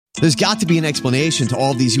There's got to be an explanation to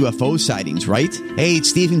all of these UFO sightings, right? Hey,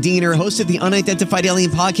 it's Stephen Diener, host of the Unidentified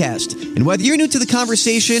Alien Podcast. And whether you're new to the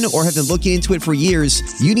conversation or have been looking into it for years,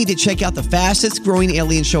 you need to check out the fastest growing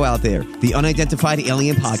alien show out there, the Unidentified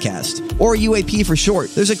Alien Podcast, or UAP for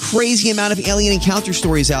short. There's a crazy amount of alien encounter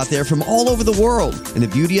stories out there from all over the world. And the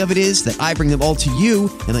beauty of it is that I bring them all to you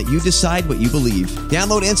and let you decide what you believe.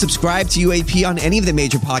 Download and subscribe to UAP on any of the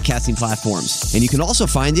major podcasting platforms. And you can also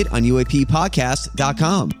find it on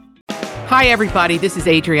UAPpodcast.com. Hi, everybody. This is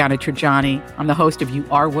Adriana Trajani. I'm the host of You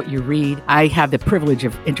Are What You Read. I have the privilege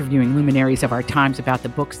of interviewing luminaries of our times about the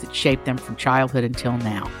books that shaped them from childhood until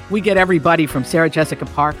now. We get everybody from Sarah Jessica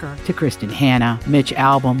Parker to Kristen Hanna, Mitch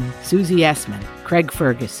Albom, Susie Essman, Craig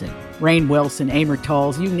Ferguson, Rainn Wilson, Amor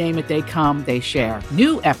Tolls, you name it, they come, they share.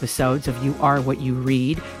 New episodes of You Are What You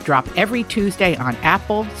Read drop every Tuesday on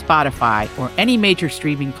Apple, Spotify, or any major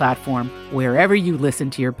streaming platform wherever you listen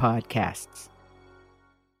to your podcasts.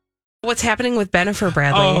 What's happening with Bennifer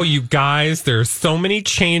Bradley? Oh, you guys, there's so many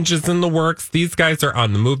changes in the works. These guys are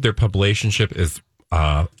on the move. Their publicationship is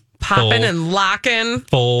popping and locking.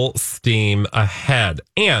 Full steam ahead.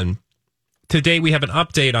 And today we have an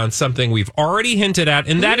update on something we've already hinted at,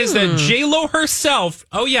 and that is that J-Lo herself,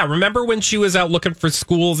 oh yeah, remember when she was out looking for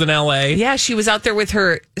schools in LA? Yeah, she was out there with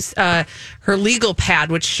her legal pad,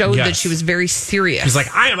 which showed that she was very serious. She's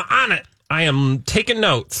like, I am on it. I am taking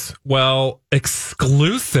notes. Well,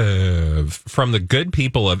 exclusive from the good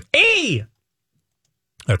people of A.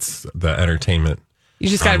 That's the entertainment. You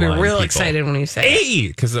just got to be real excited when you say A,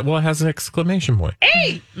 because it has an exclamation point.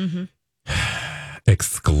 A.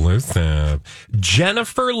 Exclusive.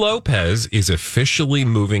 Jennifer Lopez is officially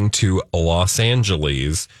moving to Los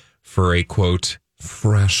Angeles for a, quote,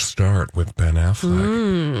 fresh start with Ben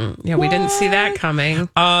Affleck. Yeah, we didn't see that coming.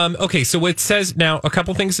 Okay, so it says now a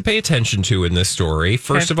couple things to pay attention to in this story.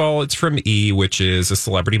 First of all, it's from E, which is a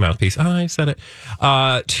celebrity mouthpiece. Oh, I said it.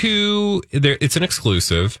 Two, it's an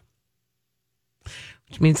exclusive.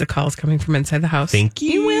 Which means the call is coming from inside the house. Thank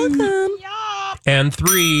you. You're welcome. And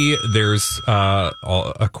three, there's,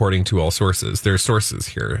 according to all sources, there's sources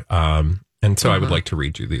here. And so I would like to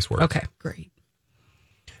read you these words. Okay, great.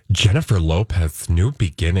 Jennifer Lopez's new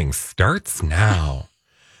beginning starts now.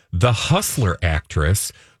 The Hustler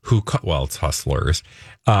actress it's Hustlers,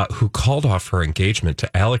 who called off her engagement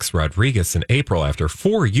to Alex Rodriguez in April after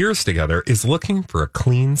 4 years together, is looking for a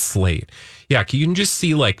clean slate. Yeah, you can just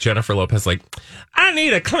see like Jennifer Lopez like, I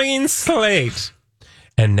need a clean slate.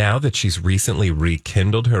 And now that she's recently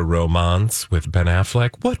rekindled her romance with Ben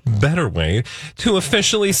Affleck, what better way to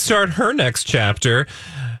officially start her next chapter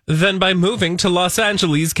than by moving to Los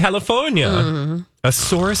Angeles, California? A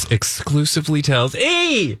source exclusively tells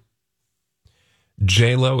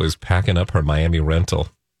J-Lo is packing up her Miami rental.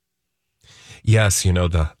 Yes,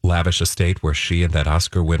 the lavish estate where she and that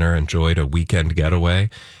Oscar winner enjoyed a weekend getaway.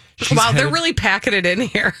 They're really packing it in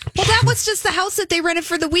here. Well, that was just the house that they rented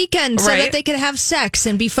for the weekend so that they could have sex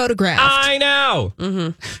and be photographed. I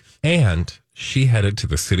know. And she headed to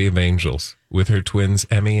the City of Angels with her twins,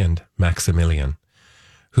 Emmy and Maximilian,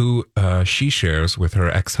 who she shares with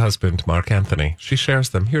her ex-husband, Mark Anthony. She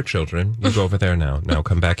shares them. Here, children, you go over there now. Now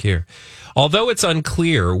come back here. Although it's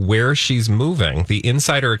unclear where she's moving, the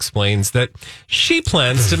insider explains that she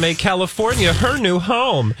plans to make California her new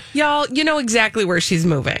home. Y'all, you know exactly where she's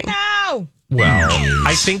moving. No! Well,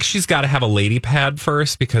 I think she's got to have a lady pad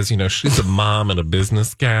first because, she's a mom and a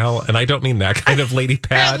business gal. And I don't mean that kind of lady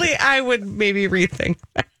pad. Sadly, I would maybe rethink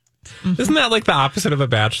that. Isn't that like the opposite of a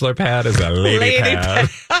bachelor pad is a lady pad?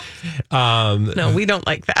 No, we don't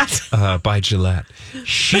like that. By Gillette.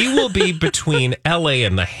 She will be between LA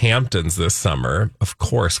and the Hamptons this summer, of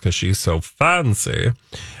course, because she's so fancy.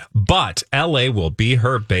 But LA will be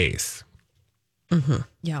her base.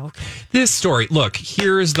 Yeah, okay. This story, look,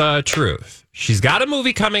 here's the truth. She's got a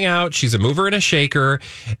movie coming out. She's a mover and a shaker.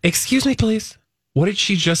 Excuse me, please. What did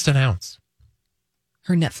she just announce?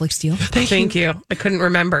 Her Netflix deal. Thank you. I couldn't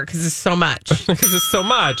remember because it's so much. Because it's so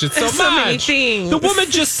much. It's so much. So many things. The woman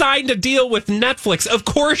just signed a deal with Netflix. Of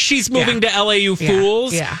course she's moving to LA, you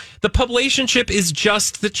fools. Yeah. The publicationship is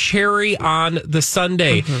just the cherry on the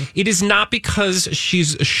sundae. It is not because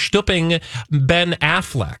she's stooping Ben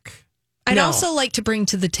Affleck. I'd also like to bring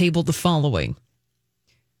to the table the following.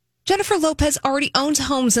 Jennifer Lopez already owns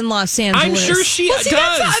homes in Los Angeles. I'm sure she does.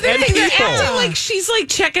 That's the other and thing. They're people. acting like she's like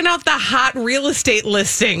checking out the hot real estate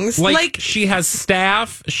listings. Like she has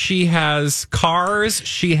staff, she has cars,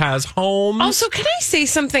 she has homes. Also, can I say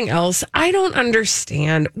something else? I don't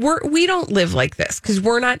understand. We don't live like this because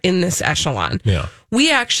we're not in this echelon. Yeah.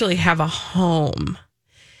 We actually have a home.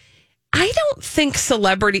 I don't think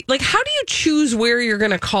celebrity, like, how do you choose where you're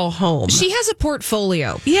going to call home? She has a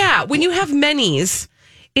portfolio. Yeah, when you have many's,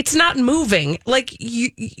 it's not moving. Like,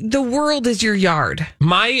 the world is your yard.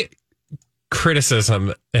 My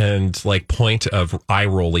criticism and like point of eye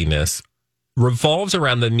rolliness revolves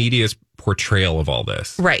around the media's portrayal of all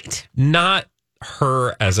this. Right. Not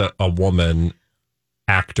her as a woman,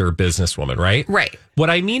 actor, businesswoman, right? Right. What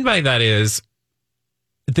I mean by that is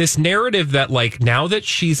this narrative that, like, now that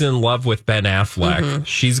she's in love with Ben Affleck,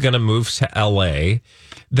 she's going to move to LA.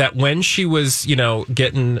 That when she was,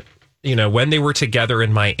 getting, when they were together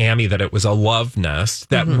in Miami, that it was a love nest.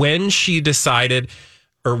 That when she decided,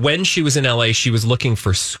 or when she was in LA, she was looking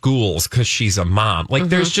for schools because she's a mom. Like,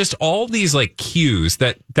 there's just all these like cues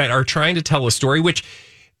that are trying to tell a story, which,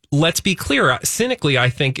 let's be clear, cynically, I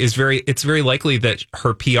think it's very likely that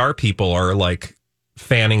her PR people are like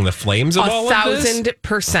fanning the flames of all of this.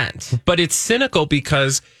 1,000%. But it's cynical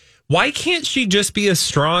because why can't she just be a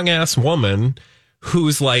strong ass woman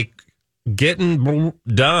who's like getting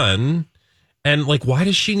done? And like, why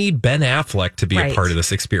does she need Ben Affleck to be a part of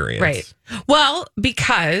this experience? Right. Well,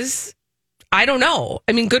 because I don't know.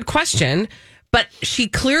 I mean, good question. But she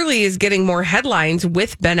clearly is getting more headlines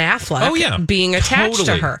with Ben Affleck being attached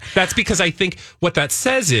to her. That's because I think what that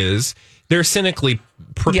says is they're cynically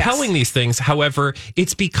propelling these things. However,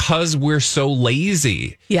 it's because we're so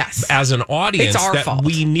lazy as an audience it's our that fault.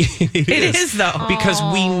 We need it is though. Because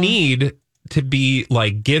we need to be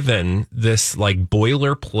like given this like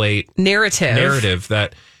boilerplate narrative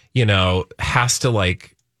that, has to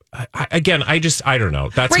like, I don't know.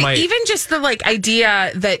 That's right. Even just the like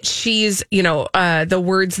idea that she's, the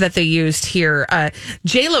words that they used here.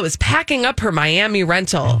 J-Lo is packing up her Miami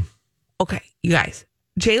rental. Okay, you guys.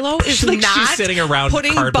 J-Lo is like not she's sitting around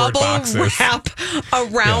putting cardboard bubble boxes. wrap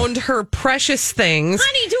around her precious things.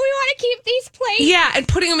 Honey, do we want to keep these plates? Yeah, and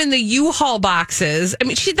putting them in the U-Haul boxes. I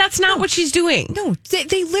mean, that's not what she's doing. No,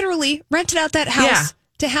 they literally rented out that house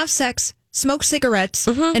to have sex, smoke cigarettes,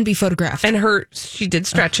 and be photographed. And she did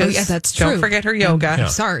stretches. Oh, yeah, that's true. Don't forget her yoga.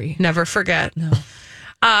 Sorry. Never forget. No.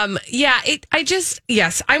 I'm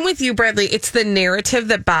with you, Bradley. It's the narrative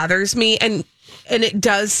that bothers me. And it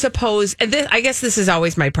does suppose, and I guess this is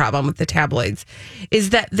always my problem with the tabloids, is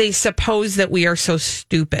that they suppose that we are so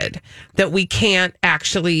stupid that we can't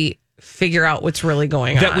actually figure out what's really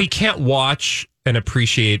going on. That we can't watch and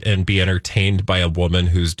appreciate and be entertained by a woman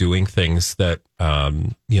who's doing things that,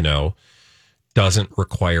 doesn't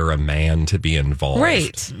require a man to be involved.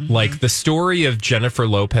 Right. Like the story of Jennifer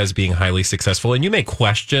Lopez being highly successful, and you may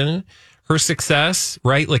question her success,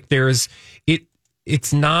 right? Like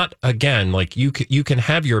it's not, again, like you can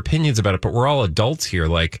have your opinions about it, but we're all adults here.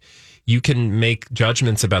 Like you can make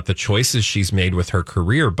judgments about the choices she's made with her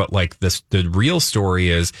career, but like the real story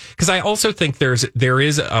is, because I also think there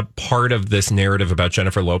is a part of this narrative about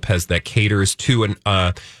Jennifer Lopez that caters to an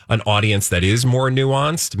audience that is more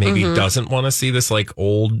nuanced, maybe doesn't want to see this like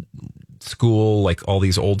old school, like all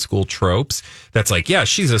these old school tropes. That's like, yeah,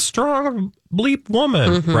 she's a strong bleep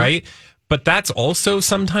woman, right? But that's also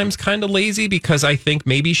sometimes kind of lazy because I think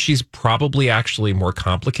maybe she's probably actually more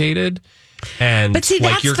complicated. And but see,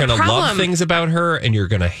 like you're going to problem. love things about her and you're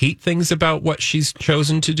going to hate things about what she's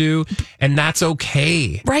chosen to do. And that's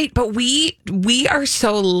okay. Right. But we are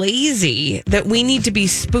so lazy that we need to be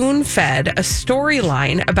spoon fed a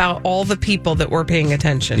storyline about all the people that we're paying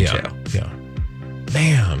attention to. Yeah.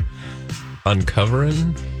 Man.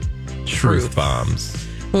 Uncovering truth bombs.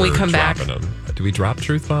 When we come back. Them. Do we drop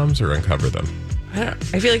truth bombs or uncover them? I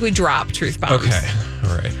feel like we drop truth bombs. Okay.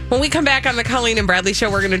 All right. When we come back on the Colleen and Bradley show,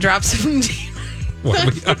 we're going to drop some...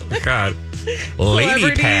 oh, God.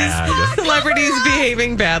 Lady pad. Celebrities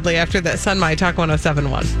behaving badly after this on My Talk 107.1.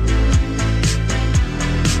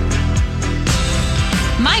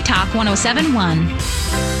 My Talk 107.1.